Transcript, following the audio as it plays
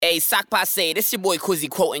Hey, Sock Passe, this your boy Quizzy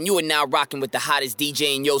Quote, and you are now rocking with the hottest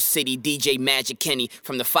DJ in your city, DJ Magic Kenny,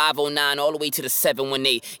 from the 509 all the way to the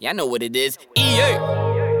 718. Y'all know what it is. EA!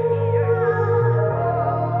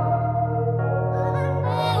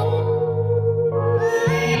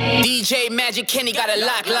 DJ Magic Kenny got a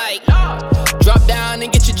lock like drop down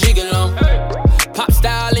and get your jiggle on, pop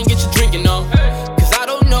style and get your drinking on, cause I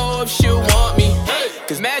don't know if she'll want me,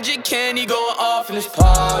 cause Magic Kenny going off in this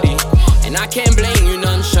party, and I can't blame you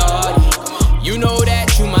none, shawty. You know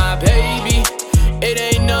that you my baby, it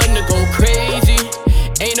ain't nothing to go crazy.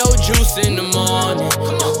 Ain't no juice in the morning,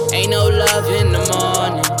 ain't no love in the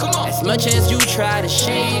morning. As much as you try to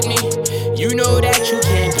shade me, you know that you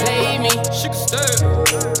can't play me.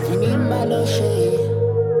 Fini malo shade,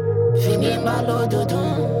 fini malo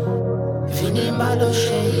doudou, fini malo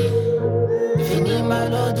shade, fini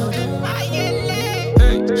malo doudou.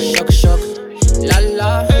 Choc choc, la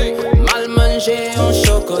la, mal mangé en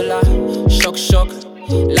chocolat. Choc choc,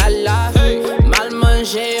 la la, mal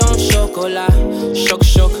mangé en chocolat. Choc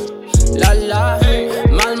choc, la la,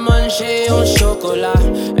 mal mangé en chocolat.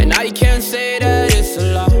 And I can't say that it's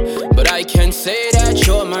a lot, but I can say that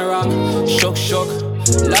you're my rock. Choc choc,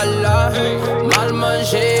 la la, mal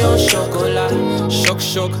mangé en chocolat. Choc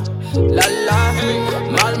choc, la la,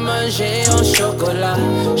 mal mangé en chocolat.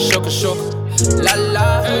 Choc choc, la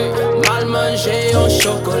la, mal mangé en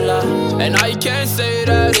chocolat. And I can't say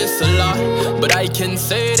that it's a lot, but I can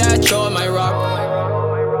say that you're my rock.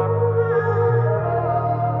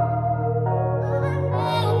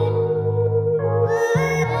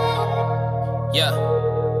 Yeah,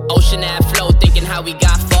 Ocean Ave flow, thinking how we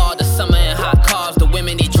got far. The summer and hot cars, the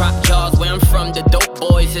women they drop jaws. Where I'm from, the dope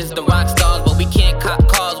boys is the rock stars, but we can't cop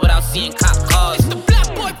cars without seeing cop cars. It's the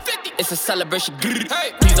Black Boy 50. It's a celebration.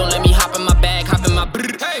 Hey. Please don't let me hop in my bag, hop in my brr.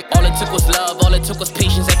 Hey. All it took was love, all it took was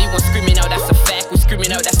patience. Everyone screaming out, that's a fact. We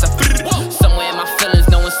screaming out, that's a brr. Somewhere in my feelings,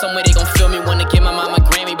 knowing somewhere they gon' feel me. Wanna give my mama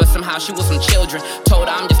Grammy, but somehow she was some children. Told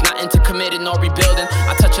her I'm just not into committing or rebuilding.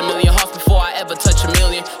 I touch a million hearts before I ever touch a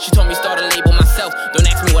million. She told me start a label myself. Don't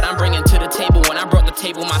ask me what I'm bringing to the table when I brought the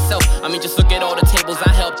table myself. I mean, just look at all the tables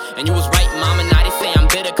I helped. And you was right, mama. Now they say I'm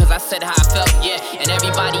bitter cause I said how I felt, yeah. And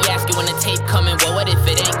everybody asking when the tape coming. Well, what if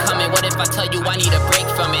it ain't coming? What if I tell you I need a break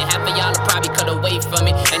from it? Half of y'all will probably cut away from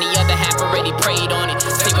it, and the other half already prayed on it.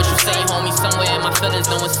 Say what you say, homie. Somewhere in my feelings,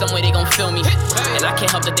 knowing somewhere they gon' feel me. And I can't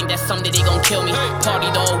help to think that someday they gon' kill me.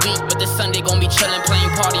 Partied all week, but this Sunday gon' be chillin'.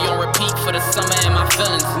 Playing party on repeat for the summer and my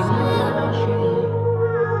feelings.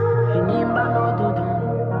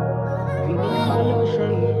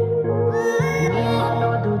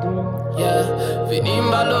 Yeah,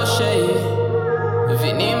 Vinimbalo shade,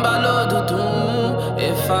 Vinimbalo doudou.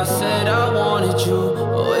 If I said I wanted you,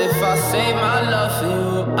 or if I say my